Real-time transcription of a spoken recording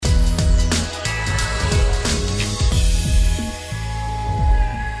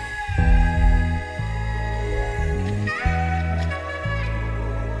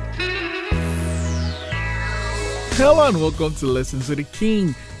Hello and welcome to Lessons with the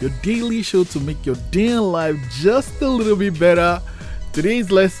King, your daily show to make your day in life just a little bit better. Today's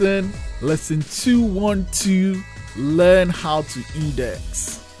lesson 212, learn how to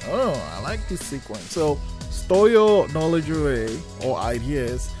index. Oh, I like this sequence. So, store your knowledge away or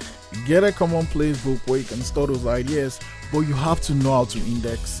ideas. Get a commonplace book where you can store those ideas, but you have to know how to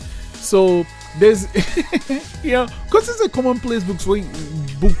index. So, there's, because it's a commonplace book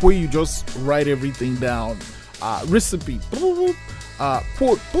where you just write everything down. Recipe,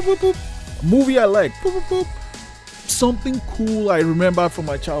 quote, movie I like, something cool I remember from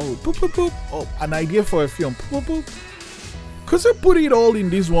my childhood, an idea for a film, because I put it all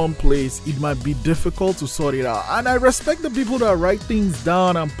in this one place, it might be difficult to sort it out. And I respect the people that write things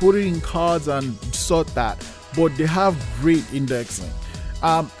down and put it in cards and sort that, but they have great indexing.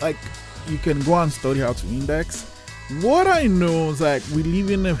 Like you can go and study how to index. What I know is like we live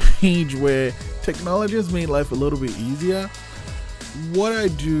in an age where technology has made life a little bit easier. What I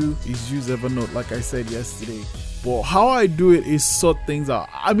do is use Evernote, like I said yesterday. But how I do it is sort things out.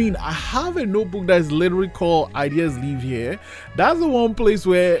 I mean, I have a notebook that is literally called Ideas Live Here. That's the one place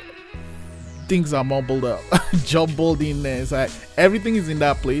where things are mumbled up, jumbled in there. It's like everything is in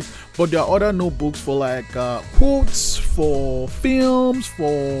that place. But there are other notebooks for like quotes, for films,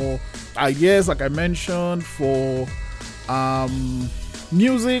 for ideas, like I mentioned, for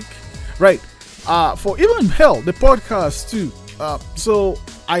music, right? For even the podcast too. So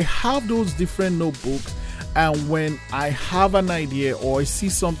I have those different notebooks, and when I have an idea or I see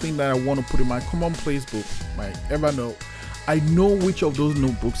something that I want to put in my commonplace book, my Evernote, I know which of those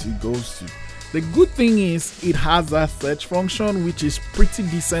notebooks it goes to. The good thing is it has that search function, which is pretty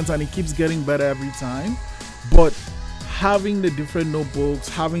decent and it keeps getting better every time. But having the different notebooks,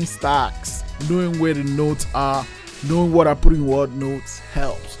 having stacks, knowing where the notes are, knowing what I put in what notes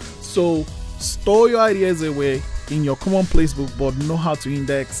helps. So store your ideas away in your commonplace book, but know how to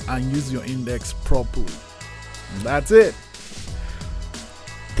index and use your index properly. That's it.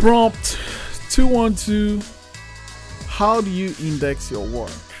 Prompt 212. How do you index your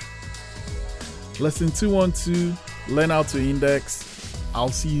work? Lesson 212. Learn how to index. I'll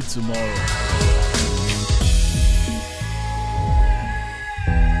see you tomorrow.